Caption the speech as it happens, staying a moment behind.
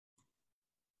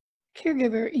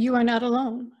Caregiver, You Are Not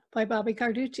Alone by Bobbi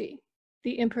Carducci,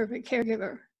 The Imperfect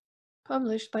Caregiver,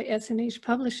 published by S&H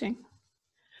Publishing.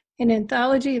 An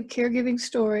anthology of caregiving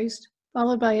stories,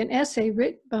 followed by an essay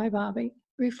written by Bobbi,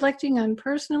 reflecting on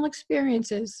personal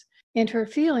experiences and her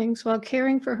feelings while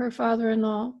caring for her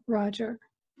father-in-law, Roger.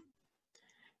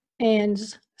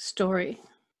 Anne's story.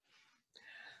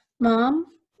 Mom,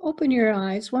 open your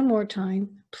eyes one more time,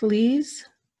 please.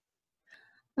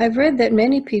 I've read that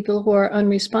many people who are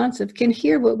unresponsive can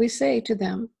hear what we say to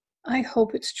them. I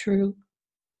hope it's true.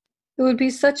 It would be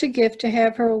such a gift to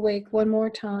have her awake one more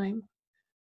time.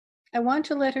 I want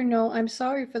to let her know I'm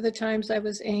sorry for the times I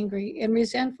was angry and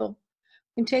resentful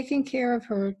when taking care of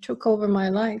her took over my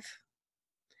life.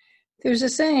 There's a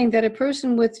saying that a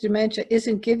person with dementia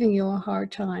isn't giving you a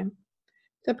hard time.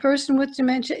 The person with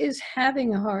dementia is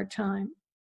having a hard time.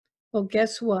 Well,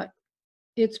 guess what?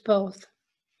 It's both.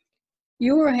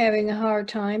 You were having a hard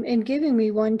time and giving me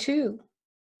one too.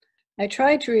 I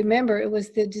tried to remember it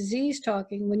was the disease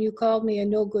talking when you called me a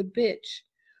no-good bitch,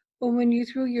 or when you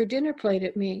threw your dinner plate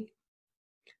at me.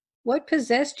 What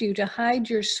possessed you to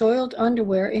hide your soiled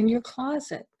underwear in your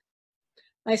closet?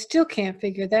 I still can't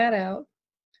figure that out.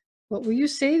 What were you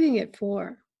saving it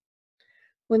for?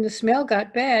 When the smell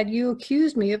got bad, you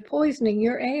accused me of poisoning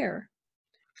your air.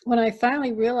 When I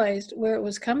finally realized where it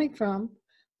was coming from,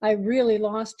 I really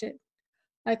lost it.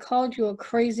 I called you a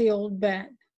crazy old bat.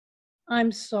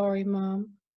 I'm sorry, Mom.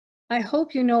 I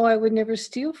hope you know I would never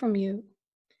steal from you.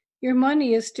 Your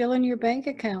money is still in your bank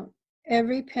account,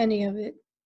 every penny of it.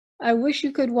 I wish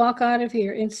you could walk out of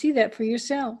here and see that for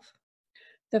yourself.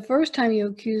 The first time you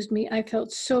accused me, I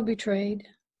felt so betrayed.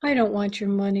 I don't want your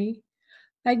money.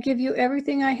 I'd give you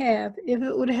everything I have if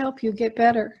it would help you get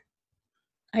better.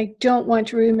 I don't want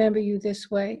to remember you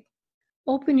this way.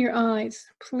 Open your eyes,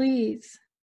 please.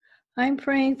 I'm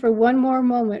praying for one more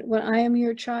moment when I am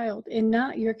your child and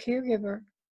not your caregiver.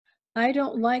 I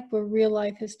don't like where real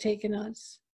life has taken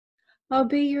us. I'll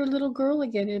be your little girl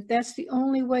again if that's the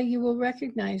only way you will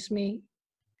recognize me.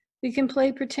 We can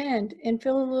play pretend and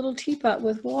fill a little teapot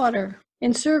with water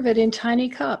and serve it in tiny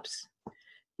cups.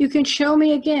 You can show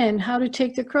me again how to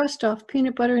take the crust off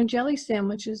peanut butter and jelly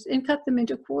sandwiches and cut them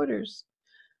into quarters.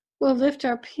 We'll lift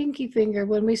our pinky finger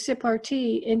when we sip our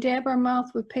tea and dab our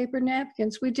mouth with paper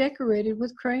napkins we decorated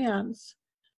with crayons.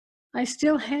 I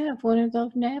still have one of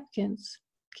those napkins.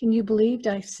 Can you believe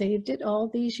I saved it all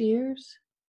these years?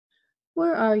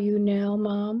 Where are you now,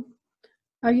 Mom?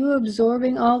 Are you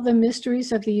absorbing all the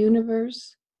mysteries of the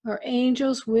universe? Are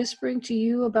angels whispering to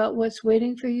you about what's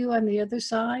waiting for you on the other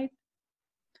side?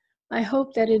 I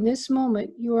hope that in this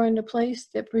moment you are in a place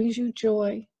that brings you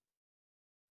joy.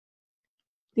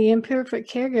 The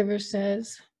Imperfect Caregiver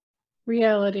says,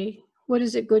 reality, what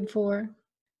is it good for?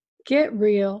 Get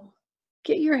real.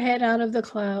 Get your head out of the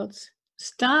clouds.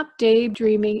 Stop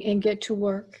daydreaming and get to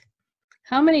work.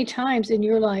 How many times in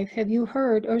your life have you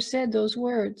heard or said those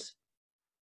words?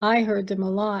 I heard them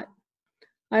a lot.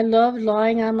 I loved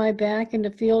lying on my back in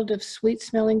a field of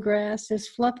sweet-smelling grass as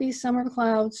fluffy summer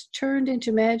clouds turned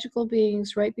into magical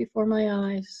beings right before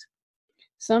my eyes.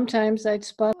 Sometimes I'd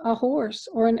spot a horse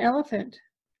or an elephant.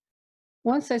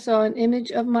 Once I saw an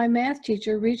image of my math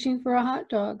teacher reaching for a hot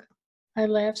dog. I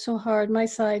laughed so hard my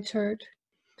sides hurt.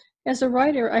 As a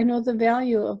writer, I know the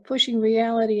value of pushing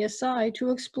reality aside to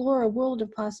explore a world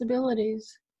of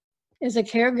possibilities. As a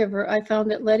caregiver, I found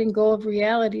that letting go of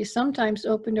reality sometimes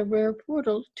opened a rare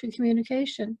portal to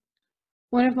communication.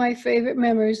 One of my favorite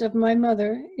memories of my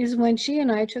mother is when she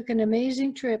and I took an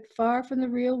amazing trip far from the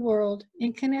real world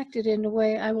and connected in a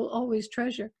way I will always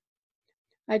treasure.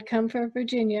 I'd come from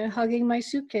Virginia, hugging my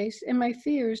suitcase and my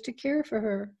fears to care for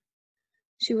her.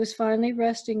 She was finally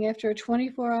resting after a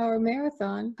 24-hour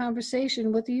marathon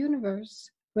conversation with the universe,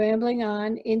 rambling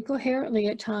on incoherently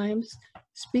at times,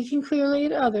 speaking clearly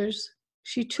at others.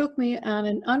 She took me on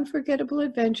an unforgettable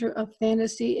adventure of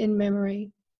fantasy and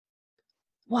memory.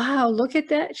 Wow, look at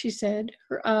that, she said,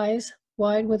 her eyes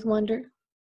wide with wonder.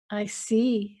 I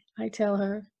see, I tell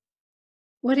her.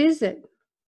 What is it?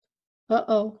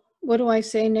 Uh-oh. What do I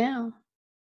say now?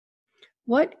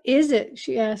 What is it?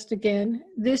 She asked again,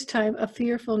 this time a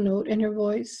fearful note in her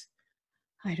voice.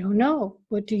 I don't know.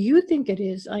 What do you think it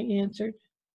is? I answered.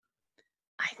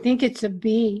 I think it's a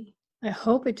bee. I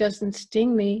hope it doesn't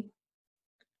sting me.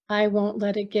 I won't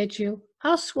let it get you.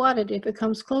 I'll swat it if it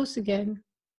comes close again.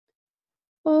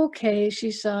 Okay,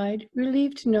 she sighed,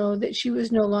 relieved to know that she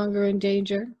was no longer in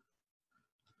danger.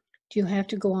 Do you have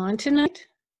to go on tonight?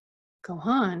 Go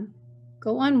on?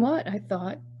 Go on what? I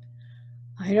thought.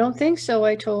 I don't think so,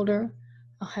 I told her.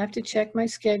 I'll have to check my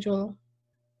schedule.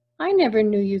 I never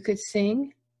knew you could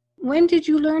sing. When did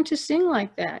you learn to sing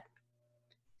like that?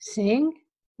 Sing?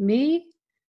 Me?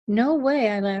 No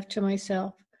way, I laughed to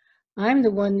myself. I'm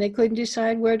the one they couldn't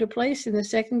decide where to place in the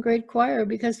second grade choir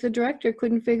because the director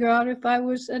couldn't figure out if I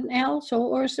was an alto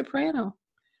or a soprano.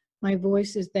 My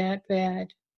voice is that bad.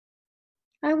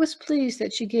 I was pleased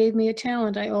that she gave me a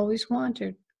talent I always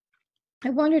wanted.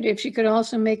 I wondered if she could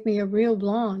also make me a real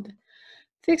blonde,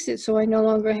 fix it so I no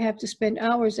longer have to spend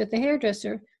hours at the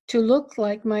hairdresser to look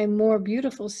like my more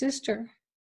beautiful sister.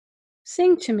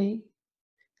 Sing to me.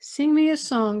 Sing me a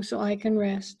song so I can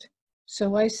rest.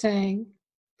 So I sang.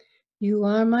 You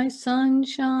are my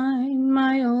sunshine,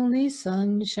 my only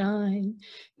sunshine.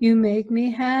 You make me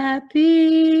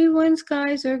happy when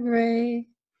skies are gray.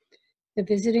 The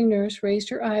visiting nurse raised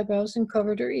her eyebrows and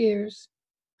covered her ears.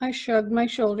 I shrugged my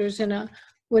shoulders in a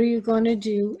 "what are you going to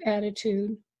do"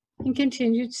 attitude and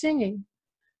continued singing.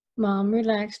 Mom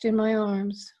relaxed in my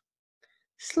arms.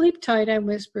 Sleep tight, I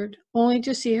whispered, only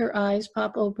to see her eyes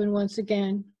pop open once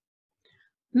again.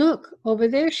 Look, over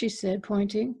there, she said,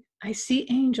 pointing. I see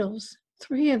angels,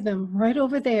 3 of them, right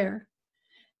over there.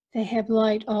 They have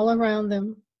light all around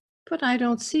them, but I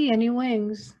don't see any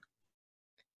wings.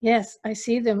 Yes, I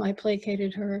see them, I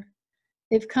placated her.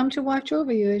 They've come to watch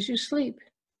over you as you sleep.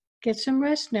 Get some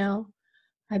rest now.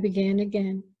 I began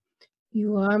again.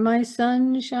 You are my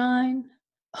sunshine.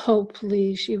 Oh,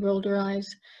 please, she rolled her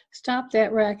eyes. Stop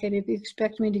that racket if you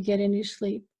expect me to get any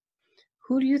sleep.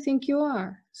 Who do you think you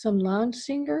are? Some lounge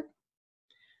singer?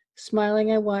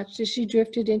 Smiling, I watched as she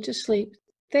drifted into sleep,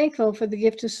 thankful for the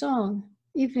gift of song,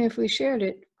 even if we shared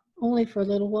it only for a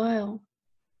little while.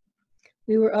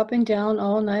 We were up and down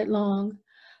all night long.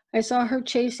 I saw her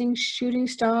chasing shooting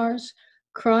stars,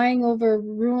 crying over a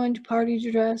ruined party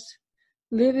dress,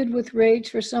 livid with rage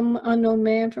for some unknown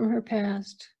man from her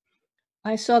past.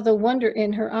 I saw the wonder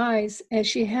in her eyes as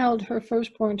she held her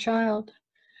firstborn child,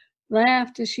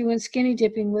 laughed as she went skinny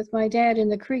dipping with my dad in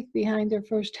the creek behind their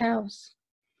first house.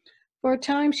 For a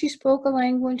time, she spoke a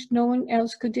language no one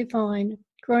else could define,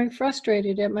 growing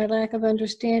frustrated at my lack of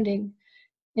understanding,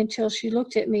 until she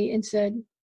looked at me and said,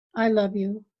 I love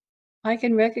you. I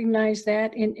can recognize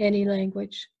that in any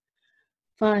language.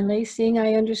 Finally, seeing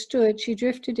I understood, she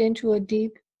drifted into a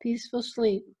deep, peaceful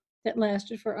sleep that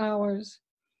lasted for hours.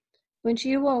 When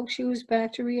she awoke, she was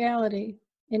back to reality,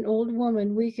 an old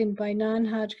woman weakened by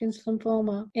non-Hodgkin's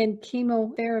lymphoma and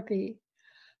chemotherapy.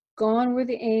 Gone were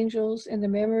the angels and the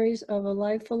memories of a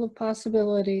life full of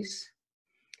possibilities.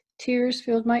 Tears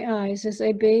filled my eyes as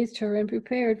I bathed her and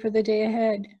prepared for the day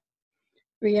ahead.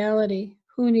 Reality,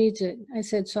 who needs it? I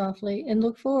said softly, and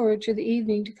look forward to the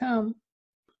evening to come.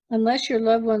 Unless your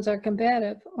loved ones are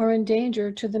combative or in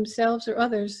danger to themselves or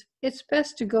others, it's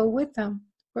best to go with them,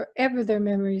 wherever their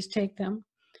memories take them.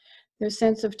 Their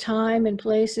sense of time and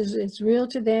place is as real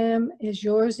to them as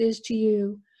yours is to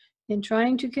you, and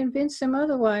trying to convince them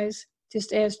otherwise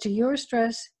just adds to your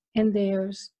stress and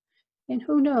theirs. And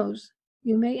who knows,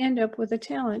 you may end up with a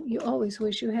talent you always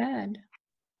wish you had.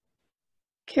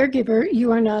 Caregiver,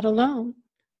 You Are Not Alone.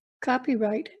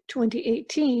 Copyright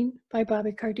 2018 by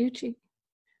Bobbi Carducci.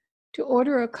 To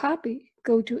order a copy,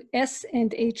 go to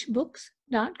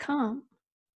sandhbooks.com.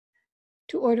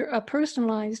 To order a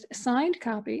personalized signed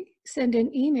copy, send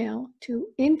an email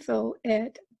to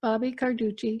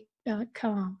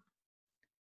info@bobbicarducci.com.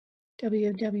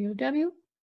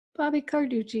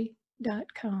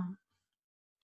 www.bobbicarducci.com.